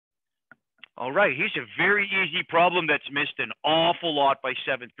All right, here's a very easy problem that's missed an awful lot by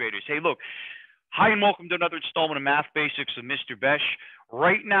seventh graders. Hey, look, hi and welcome to another installment of Math Basics with Mr. Besh.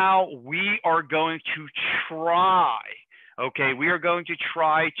 Right now, we are going to try, we are going to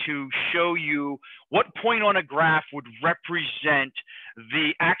try to show you what point on a graph would represent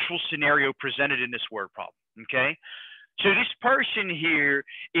the actual scenario presented in this word problem, okay? So this person here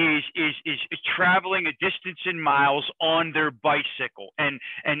is traveling a distance in miles on their bicycle, and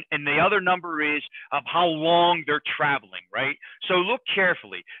the other number is of how long they're traveling, right? So look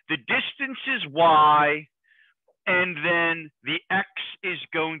carefully. The distance is y, and then the x is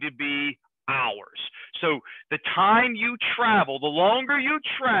going to be hours. So the time you travel, the longer you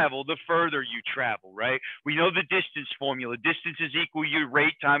travel, the further you travel, right? We know the distance formula. Distance is equal to your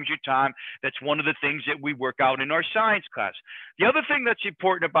rate times your time. That's one of the things that we work out in our science class. The other thing that's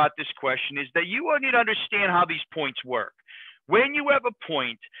important about this question is that you need to understand how these points work. When you have a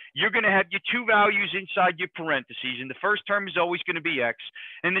point, you're going to have your two values inside your parentheses, and the first term is always going to be x,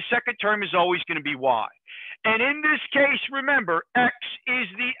 and the second term is always going to be y. And in this case, remember, x is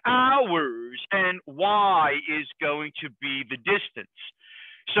the hours, and y is going to be the distance.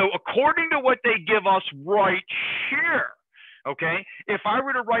 So according to what they give us right here, okay, if I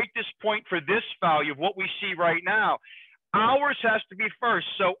were to write this point for this value of what we see right now, hours has to be first.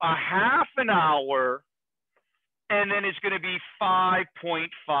 So a half an hour, and then it's going to be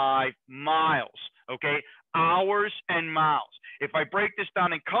 5.5 miles, okay? Hours and miles. If I break this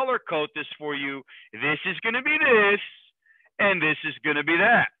down and color code this for you, this is going to be this, and this is going to be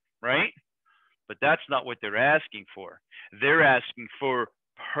that, right? But that's not what they're asking for. They're asking for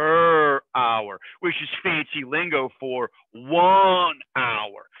per hour, which is fancy lingo for 1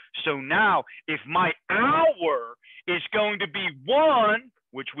 hour. So now, if my hour is going to be 1,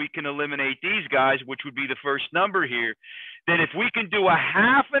 which we can eliminate these guys, which would be the first number here, then if we can do a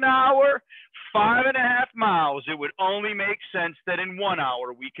half an hour, 5.5 miles, it would only make sense that in 1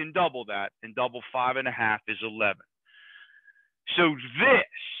 hour we can double that, and double 5.5 is 11. So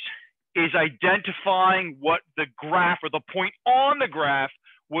this is identifying what the graph or the point on the graph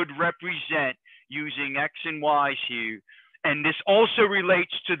would represent using x and y's here. And this also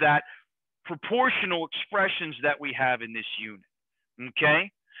relates to that proportional expressions that we have in this unit. Okay,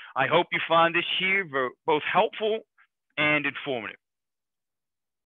 I hope you find this here both helpful and informative.